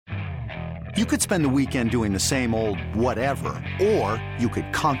You could spend the weekend doing the same old whatever, or you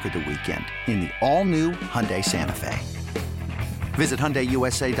could conquer the weekend in the all-new Hyundai Santa Fe. Visit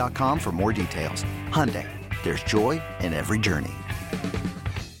HyundaiUSA.com for more details. Hyundai, there's joy in every journey.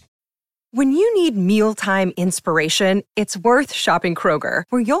 When you need mealtime inspiration, it's worth shopping Kroger,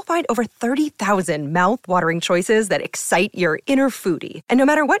 where you'll find over 30,000 mouth-watering choices that excite your inner foodie. And no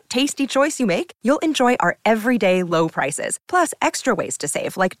matter what tasty choice you make, you'll enjoy our everyday low prices, plus extra ways to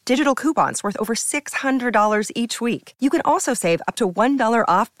save, like digital coupons worth over $600 each week. You can also save up to $1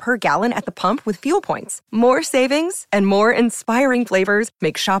 off per gallon at the pump with fuel points. More savings and more inspiring flavors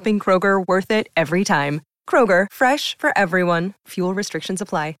make shopping Kroger worth it every time. Kroger, fresh for everyone. Fuel restrictions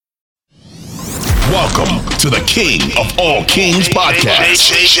apply. Welcome to the King of All Kings podcast.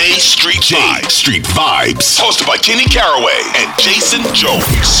 Street Vibes. Hosted by Kenny Caraway and Jason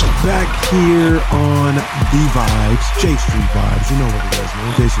Jones. Back here on The Vibes, J Street Vibes. You know what it is,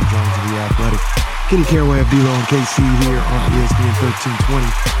 man. Jason Jones of The Athletic. Kenny Caraway of D-Lo and KC here on ESPN 1320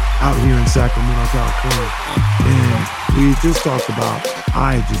 out here in Sacramento, California. And I just talked about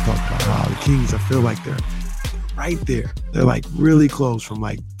how the Kings, I feel like they're right there. They're like really close from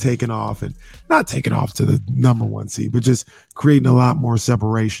like taking off, and not taking off to the number one seed, but just creating a lot more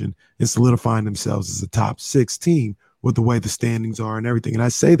separation and solidifying themselves as a top 6 team with the way the standings are and everything. And I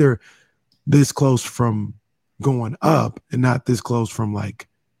say they're this close from going up and not this close from like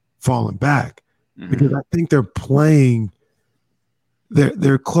falling back, because I think they're playing.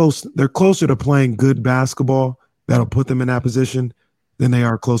 They're close. They're closer to playing good basketball that'll put them in that position than they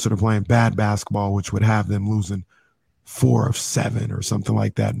are closer to playing bad basketball, which would have them losing 4 of 7 or something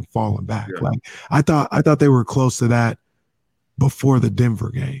like that and falling back. Yeah. Like I thought they were close to that before the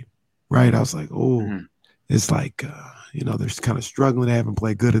Denver game, right? I was like, it's like, they're kind of struggling. They haven't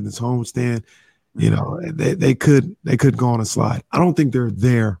played good in this homestand. They could go on a slide. I don't think they're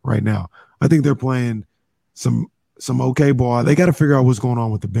there right now. I think they're playing some okay ball. They got to figure out what's going on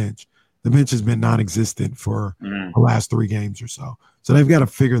with the bench. The bench has been non-existent for the last 3 games or so. So they've got to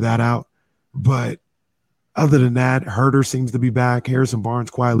figure that out. But other than that, Herter seems to be back. Harrison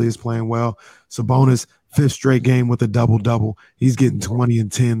Barnes quietly is playing well. Sabonis, 5th straight game with a double-double. He's getting 20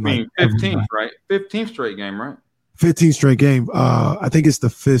 and 10. 15th, right? 15th straight game, right? 15th straight game. I think it's the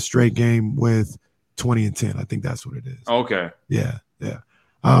 5th straight game with 20 and 10. I think that's what it is. Okay. Yeah.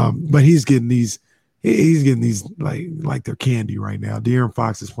 But he's getting these – he's getting these like they're candy right now. De'Aaron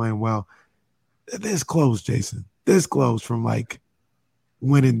Fox is playing well. This close, Jason. This close from like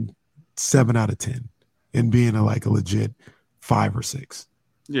winning 7 out of 10 and being a legit 5 or 6.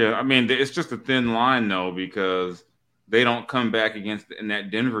 Yeah, I mean, it's just a thin line though, because they don't come back in that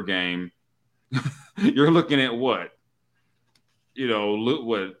Denver game. You're looking at what? Then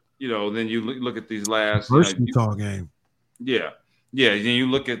you look at these last first Utah game. Yeah. Then you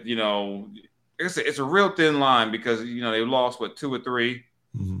look at it's a real thin line, because they lost 2 or 3,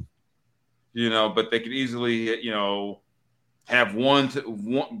 but they could easily have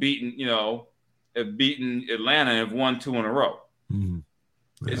beaten Atlanta and have won 2 in a row. Yeah.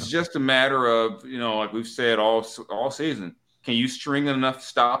 It's just a matter of like we've said all season, can you string enough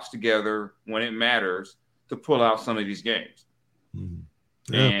stops together when it matters to pull out some of these games?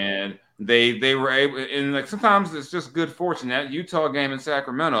 Yeah. And they were able, and sometimes it's just good fortune. That Utah game in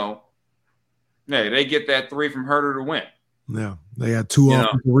Sacramento. Yeah, they get that 3 from Herter to win. Yeah, they had 2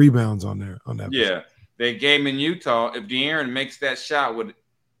 offensive rebounds on that. Yeah, that game in Utah, if De'Aaron makes that shot with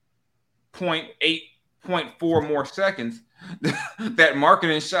 0.8, 0.4 more seconds, that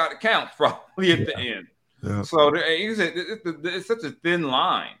marketing shot counts probably at the end. Yeah. So it's such a thin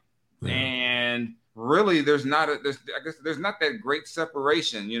line, and really there's not that great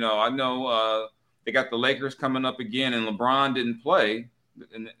separation. I know they got the Lakers coming up again, and LeBron didn't play.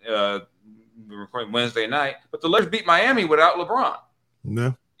 We recorded Wednesday night, but the Lakers beat Miami without LeBron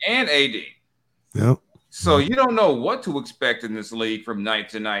and AD. Yep. So you don't know what to expect in this league from night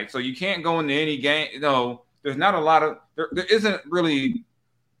to night. So you can't go into any game. There's not a lot of there isn't really.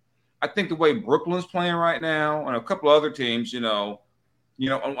 I think the way Brooklyn's playing right now, and a couple other teams, I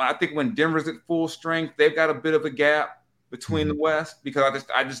think when Denver's at full strength, they've got a bit of a gap between the West, because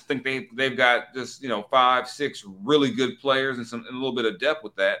I just think they've got just 5, 6 really good players and a little bit of depth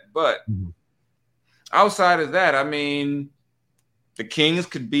with that, but. Outside of that, I mean, the Kings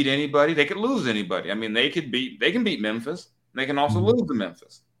could beat anybody. They could lose anybody. I mean, they can beat Memphis. They can also lose to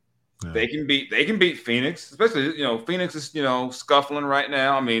Memphis. Yeah. They can beat Phoenix, especially Phoenix is scuffling right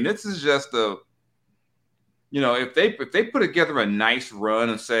now. I mean, this is just if they put together a nice run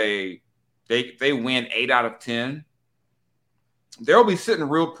and say they win 8 out of 10, they'll be sitting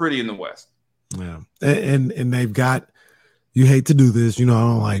real pretty in the West. Yeah, and they've got you hate to do this. I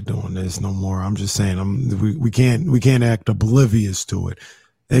don't like doing this no more. I'm just saying, we can't act oblivious to it.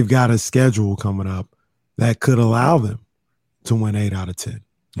 They've got a schedule coming up that could allow them to win 8 out of 10.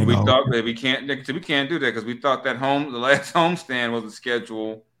 We thought that we can't do that because we thought that the last homestand was a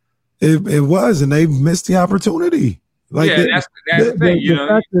schedule. It was, and they've missed the opportunity. Like that's the thing.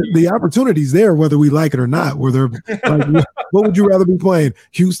 The opportunity's there, whether we like it or not. Whether like, what would you rather be playing?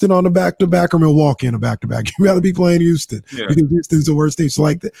 Houston on the back-to-back or Milwaukee in a back-to-back? You'd rather be playing Houston because Houston's the worst team. So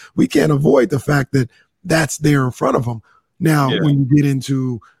like, we can't avoid the fact that that's there in front of them. Now, when you get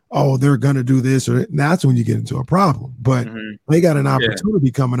into they're gonna do this, or that's when you get into a problem. But they got an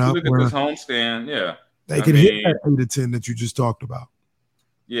opportunity coming up where this homestand, they can hit that 8 to 10 that you just talked about.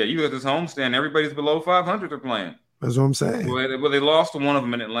 Yeah, you got this homestand. Everybody's below 500. They're playing. That's what I'm saying. Well, they lost to one of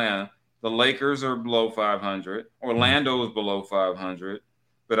them in Atlanta. The Lakers are below 500. Orlando is below 500.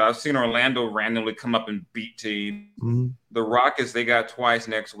 But I've seen Orlando randomly come up and beat teams. Mm-hmm. The Rockets, they got twice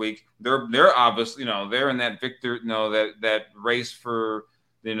next week. They're obviously, they're in that that race for,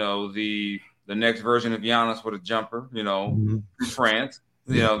 the next version of Giannis with a jumper, France.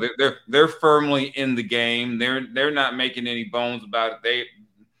 They're firmly in the game. They're not making any bones about it.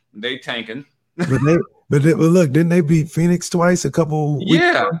 They tanking. But look, didn't they beat Phoenix twice a couple weeks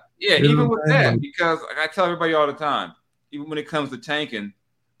ago? Even with that, because I tell everybody all the time, even when it comes to tanking,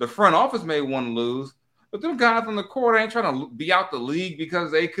 the front office may want to lose, but them guys on the court ain't trying to be out the league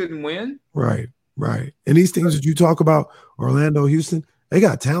because they couldn't win. Right. And these teams that you talk about, Orlando, Houston, they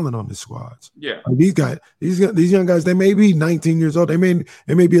got talent on the squads. Yeah. Like these young guys, they may be 19 years old. They may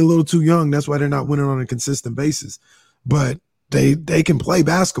be a little too young. That's why they're not winning on a consistent basis. But they can play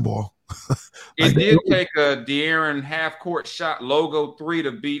basketball. It did take a De'Aaron half-court shot logo 3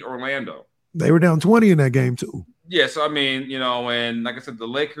 to beat Orlando. They were down 20 in that game too. Yes, I mean, and like I said, the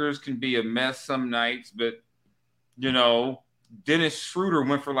Lakers can be a mess some nights, but Dennis Schroeder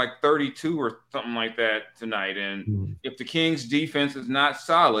went for like 32 or something like that tonight. And if the Kings defense is not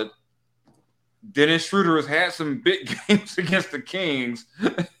solid, Dennis Schroeder has had some big games against the Kings,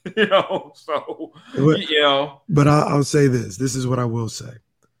 so But I'll say this. This is what I will say.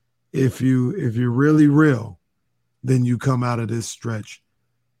 If you're really real, then you come out of this stretch,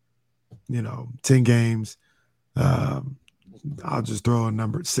 10 games. I'll just throw a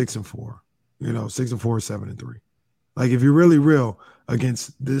number 6-4, 6-4, 7-3. Like if you're really real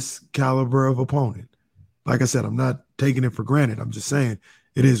against this caliber of opponent, like I said, I'm not taking it for granted. I'm just saying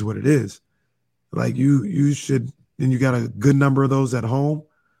it is what it is. Like you should, and you got a good number of those at home.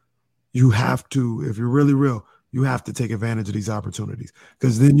 You have to, if you're really real, you have to take advantage of these opportunities,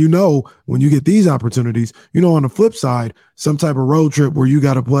 because then when you get these opportunities, on the flip side, some type of road trip where you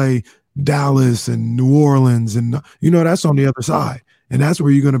got to play Dallas and New Orleans and that's on the other side, and that's where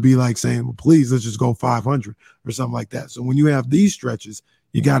you're going to be like saying, well, please, let's just go 500 or something like that. So when you have these stretches,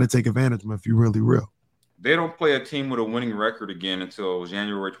 you got to take advantage of them if you're really real. They don't play a team with a winning record again until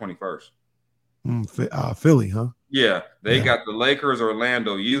January 21st. Philly, huh? Yeah, they got the Lakers,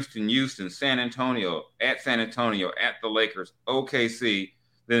 Orlando, Houston, San Antonio, at the Lakers, OKC,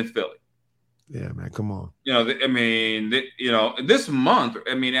 then Philly. Yeah, man, come on. This month,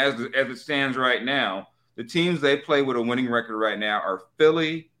 as it stands right now, the teams they play with a winning record right now are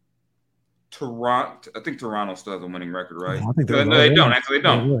Philly, Toronto. I think Toronto still has a winning record, right? No, I think they don't. Actually, they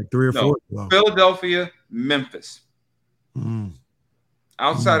don't. Like 3 or 4. Philadelphia, Memphis. Mm.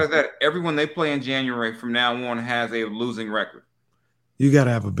 Outside of that, everyone they play in January from now on has a losing record. You got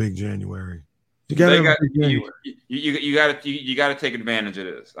to have a big January. You got to take advantage of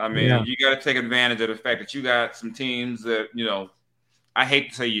this. You got to take advantage of the fact that you got some teams that I hate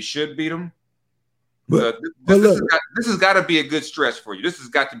to say you should beat them, but this has got to be a good stretch for you. This has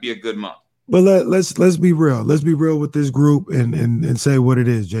got to be a good month. But let's be real. Let's be real with this group and say what it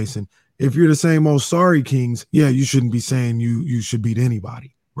is, Jason. If you're the same old sorry Kings, you shouldn't be saying you should beat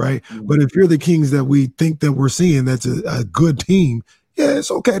anybody, right? Mm-hmm. But if you're the Kings that we think that we're seeing, that's a good team. Yeah,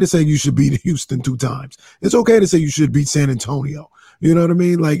 it's okay to say you should beat Houston 2 times. It's okay to say you should beat San Antonio. You know what I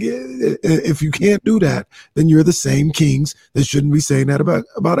mean? Like, if you can't do that, then you're the same Kings that shouldn't be saying that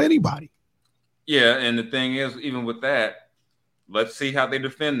about anybody. Yeah, and the thing is, even with that, let's see how they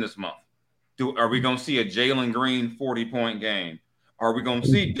defend this month. Are we going to see a Jalen Green 40-point game? Are we going to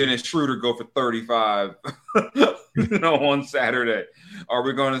see Dennis Schroeder go for 35 on Saturday? Are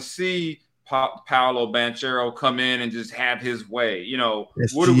we going to see Paolo Banchero come in and just have his way?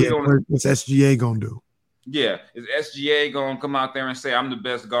 What are we going to? What's SGA going to do? Yeah, is SGA going to come out there and say, I'm the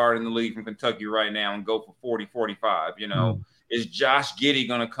best guard in the league from Kentucky right now and go for 40, 45? Is Josh Giddey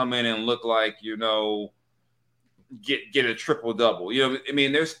going to come in and look like, get a triple-double?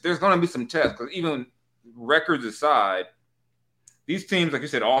 There's going to be some tests, because even records aside, these teams, like you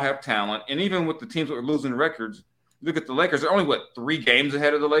said, all have talent. And even with the teams that are losing records, look at the Lakers. They're only, 3 games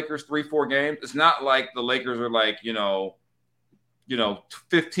ahead of the Lakers, 3-4 games. It's not like the Lakers are like,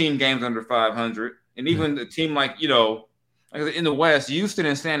 15 games under 500. And even a team like, in the West, Houston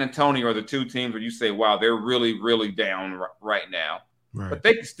and San Antonio are the 2 teams where you say, wow, they're really, really down right now. Right. But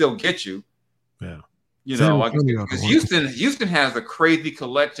they can still get you. Yeah. Because Houston has a crazy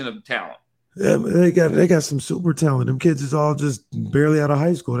collection of talent. Yeah, they got some super talent. Them kids is all just barely out of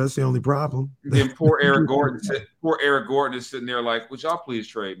high school. That's the only problem. Then poor Eric Gordon is sitting there like, would y'all please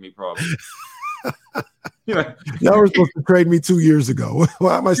trade me, probably? Y'all were supposed to trade me 2 years ago.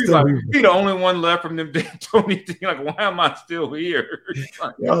 Why am I still here? He's the only one left from them Tony. Like, why am I still here?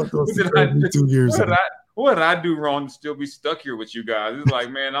 Like, what did I do wrong to still be stuck here with you guys? It's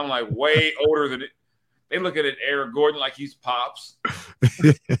like, man, I'm like way older than it. They look at Eric Gordon like he's Pops.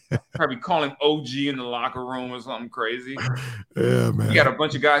 Probably call him OG in the locker room or something crazy. Yeah, man. You got a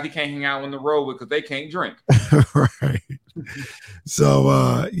bunch of guys he can't hang out on the road with because they can't drink. Right. So,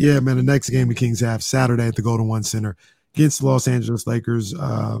 man, the next game the Kings have Saturday at the Golden One Center against the Los Angeles Lakers.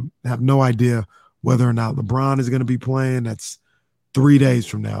 Have no idea whether or not LeBron is going to be playing. That's 3 days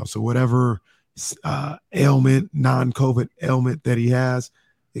from now. So whatever ailment, non-COVID ailment that he has,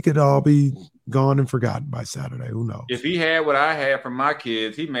 it could all be gone and forgotten by Saturday. Who knows? If he had what I had from my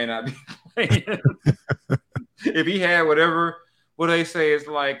kids, he may not be playing. If he had what they say is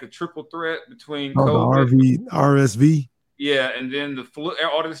like a triple threat between COVID, RSV. Yeah, and then the flu,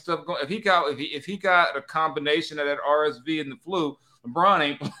 all this stuff going. If he got a combination of that RSV and the flu, LeBron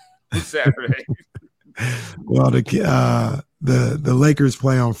ain't playing Saturday. Well, the Lakers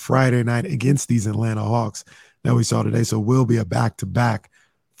play on Friday night against these Atlanta Hawks that we saw today, so it will be a back-to-back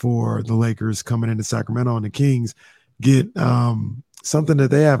for the Lakers coming into Sacramento, and the Kings get something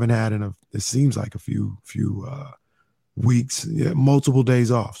that they haven't had it seems like a few weeks, multiple days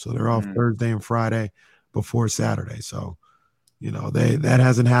off. So they're off Thursday and Friday before Saturday. So, that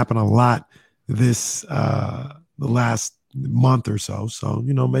hasn't happened a lot this the last month or so. So,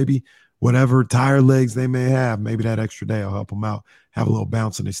 maybe whatever tired legs they may have, maybe that extra day will help them out, have a little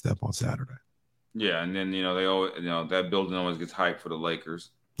bounce in their step on Saturday. Yeah, and then they always, that building always gets hyped for the Lakers.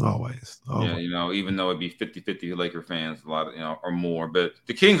 Always. Yeah, even though it'd be 50-50 Laker fans, a lot of, or more, but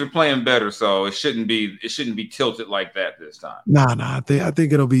the Kings are playing better, so it shouldn't be tilted like that this time. Nah. I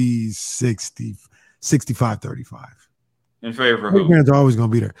think it'll be 65-35. In favor of who? Fans are always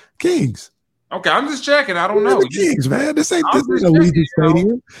going to be there. Kings. Okay, I'm just checking. I don't know. The Kings, man. This ain't Allegiant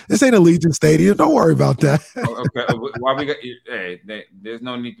Stadium. This ain't Allegiant Stadium. Don't worry about that. Okay. Why we got? Hey, there's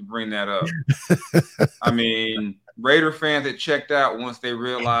no need to bring that up. I mean, Raider fans that checked out once they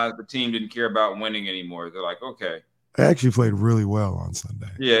realized the team didn't care about winning anymore. They're like, okay. They actually played really well on Sunday.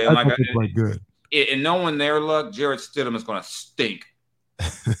 Yeah, and they played good. And knowing their luck, Jarrett Stidham is going to stink.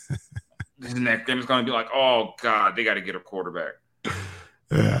 This next game is going to be like, oh God, they got to get a quarterback.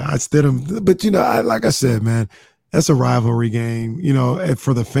 Yeah, I Stidham, but like I said, man, that's a rivalry game.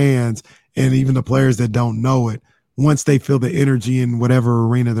 For the fans and even the players that don't know it. Once they feel the energy in whatever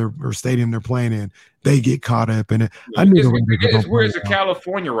arena or stadium they're playing in, they get caught up in it. I knew it's weird. It's a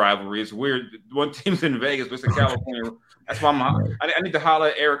California rivalry. It's weird. One team's in Vegas, but it's a California. That's why I need to holler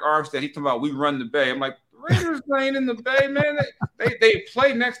at Eric Armstead. He's talking about we run the Bay. I'm like, Raiders playing in the Bay, man. They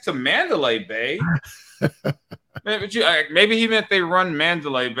play next to Mandalay Bay. Man, but maybe he meant they run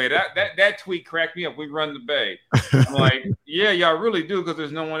Mandalay Bay. That tweet cracked me up. We run the Bay. I'm like, yeah, y'all really do because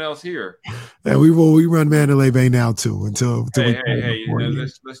there's no one else here. Yeah, we run Mandalay Bay now too. Let's chill.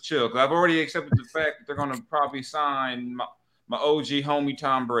 Because I've already accepted the fact that they're going to probably sign my OG homie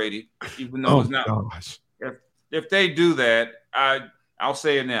Tom Brady, even though it's not. Gosh. If they do that, I'll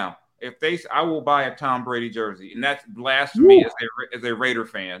say it now. I will buy a Tom Brady jersey, and that's blasphemy as a Raider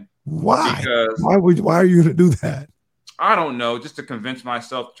fan. Why? Because why are you going to do that? I don't know, just to convince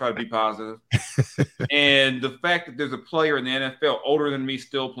myself to try to be positive. And the fact that there's a player in the NFL older than me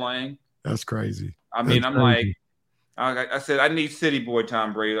still playing. That's crazy. I mean, I said, I need City Boy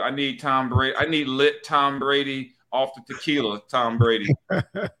Tom Brady. I need Tom Brady. I need lit Tom Brady off the tequila Tom Brady.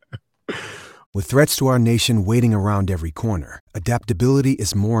 With threats to our nation waiting around every corner, adaptability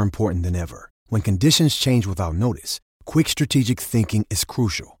is more important than ever. When conditions change without notice, quick strategic thinking is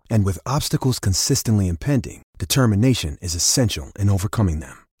crucial. And with obstacles consistently impending, determination is essential in overcoming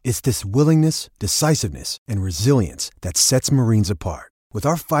them. It's this willingness, decisiveness, and resilience that sets Marines apart. With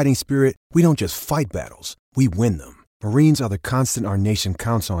our fighting spirit, we don't just fight battles, we win them. Marines are the constant our nation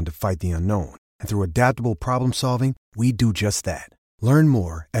counts on to fight the unknown. And through adaptable problem solving, we do just that. Learn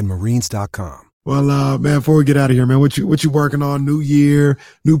more at Marines.com. Well, man, before we get out of here, man, what you working on? New year,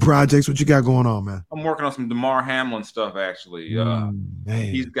 new projects. What you got going on, man? I'm working on some Damar Hamlin stuff actually. He's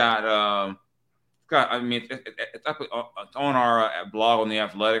Man. got. I mean, it's up on our blog on the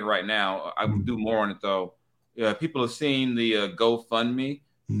Athletic right now. I would do more on it though. People have seen the GoFundMe.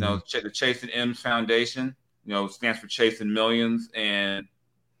 The Chasing M's Foundation. Stands for Chasing Millions, and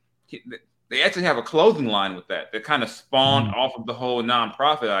they actually have a clothing line with that. That kind of spawned off of the whole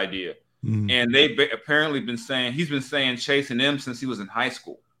nonprofit idea. And they've apparently been saying he's been saying Chasing M since he was in high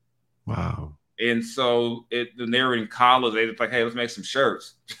school. Wow. And so when they were in college, they were like, "Hey, let's make some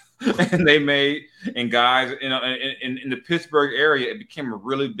shirts." And they made, and guys, in the Pittsburgh area, it became a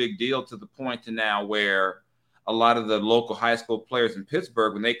really big deal to the point to now where a lot of the local high school players in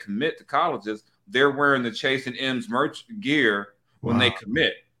Pittsburgh, when they commit to colleges, they're wearing the Chasing M's merch gear when they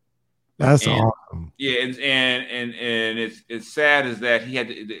commit. That's awesome. Yeah, and it's sad is that he had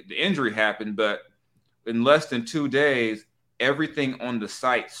the injury happened, but in less than 2 days, everything on the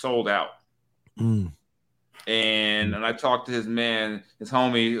site sold out. And I talked to his homie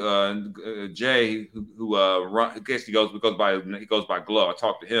Jay, who I guess he goes by Glow. I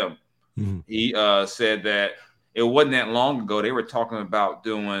talked to him. He said that it wasn't that long ago they were talking about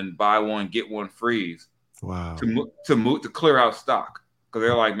doing buy one get one frees. Wow. To clear out stock, because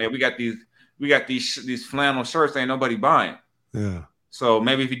they're like, man, we got these flannel shirts ain't nobody buying. Yeah. So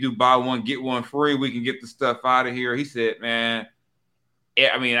maybe if you do buy one get one free, we can get the stuff out of here. He said, man.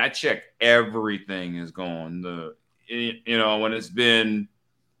 I mean, I checked, everything is gone. When it's been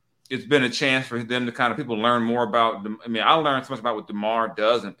a chance for them to kind of people learn more about them. I mean, I learned so much about what Damar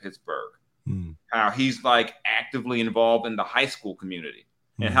does in Pittsburgh, how he's like actively involved in the high school community,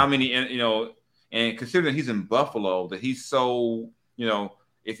 and how many, and considering he's in Buffalo, that he's so,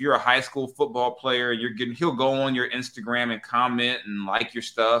 if you're a high school football player, he'll go on your Instagram and comment and like your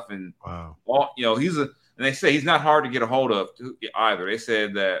stuff, and and they say he's not hard to get a hold of either. They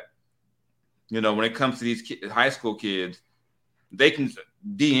said that, when it comes to these high school kids, they can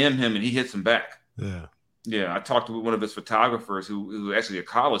DM him and he hits them back. Yeah. Yeah. I talked to one of his photographers who was actually a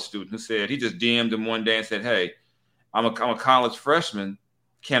college student, who said he just DM'd him one day and said, "Hey, I'm a college freshman.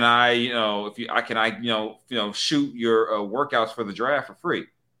 Can I, shoot your workouts for the draft for free?"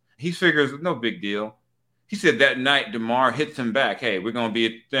 He figures no big deal. He said that night Damar hits him back. "Hey, we're going to be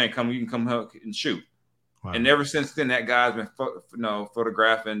a thing. You can come and shoot." Wow. And ever since then, that guy's been,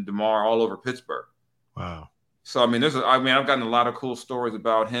 photographing Damar all over Pittsburgh. Wow. So, I mean, I've gotten a lot of cool stories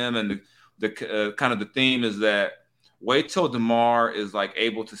about him, and the kind of the theme is that wait till Damar is like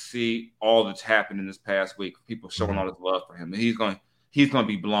able to see all that's happened in this past week, people showing all this love for him, and he's going to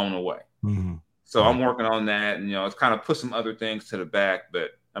be blown away. So I'm working on that, and it's kind of put some other things to the back,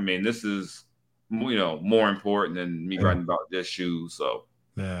 but I mean, this is more important than me writing about their shoes. So.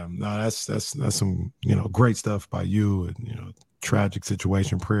 Yeah, no, that's some great stuff by you, and tragic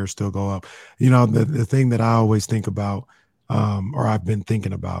situation. Prayers still go up. The thing that I always think about, or I've been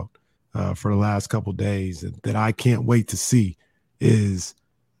thinking about for the last couple of days that I can't wait to see is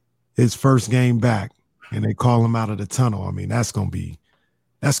his first game back, and they call him out of the tunnel. I mean, that's gonna be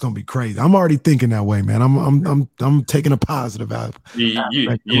crazy. I'm already thinking that way, man. I'm taking a positive out.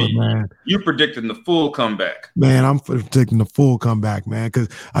 You predicting the full comeback, man. I'm predicting the full comeback, man. Because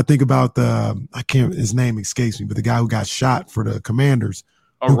I think about his name escapes me, but the guy who got shot for the Commanders.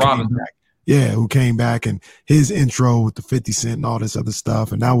 Oh, Robinson. Who came back, and his intro with the 50 Cent and all this other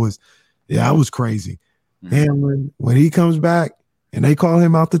stuff, and that was crazy. And when he comes back and they call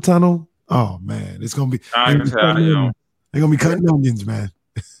him out the tunnel, oh man, it's gonna be. They're gonna be cutting onions, man.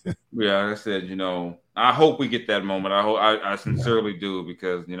 Yeah, like I said, I hope we get that moment. I sincerely do,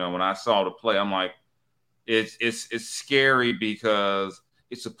 because when I saw the play, I'm like, it's scary because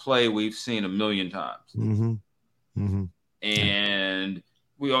it's a play we've seen a million times. And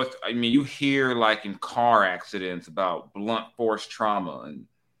we always, you hear like in car accidents about blunt force trauma, and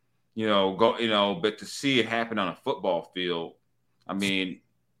but to see it happen on a football field, I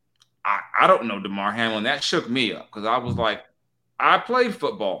don't know Damar Hamlin. That shook me up, because I was like, I played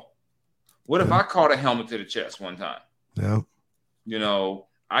football. What if I caught a helmet to the chest one time? Yeah.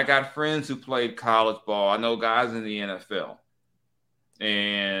 I got friends who played college ball. I know guys in the NFL.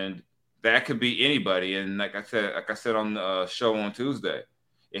 And that could be anybody. And like I said on the show on Tuesday,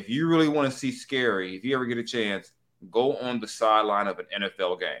 if you really want to see scary, if you ever get a chance, go on the sideline of an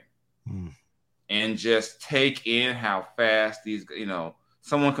NFL game and just take in how fast these,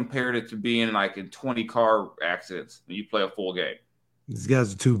 someone compared it to being like in 20 car accidents when you play a full game. These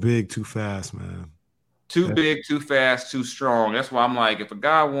guys are too big, too fast, man. Too big, too fast, too strong. That's why I'm like, if a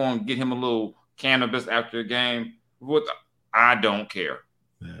guy wants to get him a little cannabis after the game, I don't care.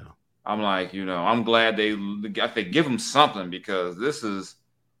 Yeah. I'm like, I'm glad they give them something, because it's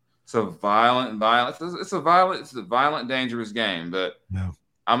a violent, it's a violent, dangerous game. But yeah.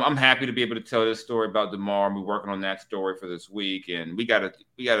 I'm happy to be able to tell this story about DeMar. We're working on that story for this week, and we gotta,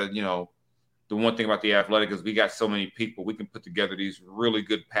 the one thing about the Athletic is we got so many people. We can put together these really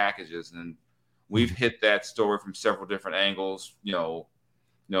good packages, and we've hit that story from several different angles.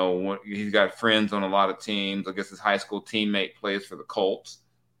 He's got friends on a lot of teams. I guess his high school teammate plays for the Colts.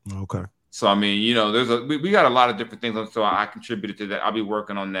 Okay. So I mean, we got a lot of different things. So I contributed to that. I'll be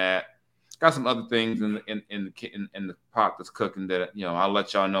working on that. Got some other things in the pot that's cooking that I'll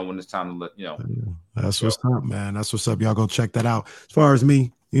let y'all know when it's time to let. That's what's up, man. That's what's up. Y'all go check that out. As far as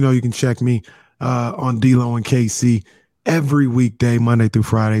me, you can check me on D-Lo and KC every weekday, Monday through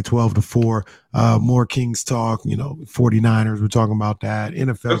Friday, 12 to 4. More Kings talk, 49ers. We're talking about that.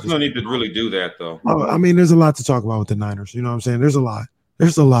 NFL. There's no need to really do that, though. I mean, there's a lot to talk about with the Niners. You know what I'm saying? There's a lot.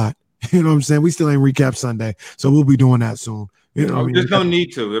 You know what I'm saying? We still ain't recap Sunday, so we'll be doing that soon. There's no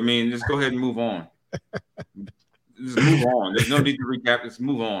need to. I mean, just go ahead and move on. Just move on. There's no need to recap. Just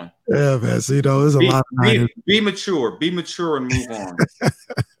move on. Yeah, man. So, there's a lot of Niners. Be mature. Be mature and move on.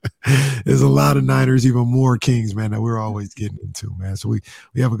 There's a lot of Niners, even more Kings, man, that we're always getting into, man. So we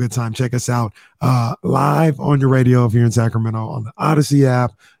have a good time. Check us out live on your radio if you're in Sacramento on the Odyssey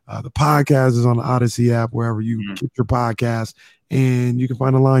app. The podcast is on the Odyssey app, wherever you get your podcast. And you can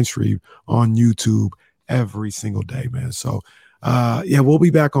find a line stream on YouTube every single day, man. So, we'll be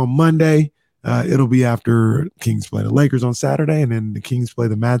back on Monday. It'll be after Kings play the Lakers on Saturday, and then the Kings play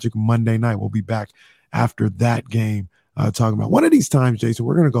the Magic Monday night. We'll be back after that game talking about one of these times, Jason.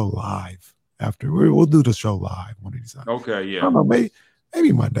 We're going to go live after. We'll do the show live one of these times. Okay, yeah. I don't know,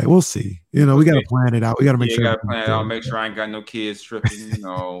 maybe Monday. We'll see. We got to plan it out. We got to make sure. You got to plan it out. Make sure I ain't got no kids tripping.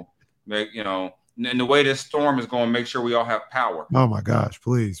 And the way this storm is going, make sure we all have power. Oh my gosh,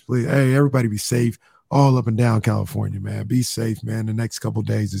 please. Hey, everybody be safe all up and down California, man. Be safe, man. The next couple of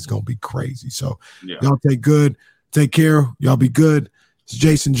days is going to be crazy. So y'all take care. Y'all be good. It's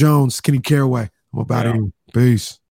Jason Jones, Kenny Caraway. I'm about it. Peace.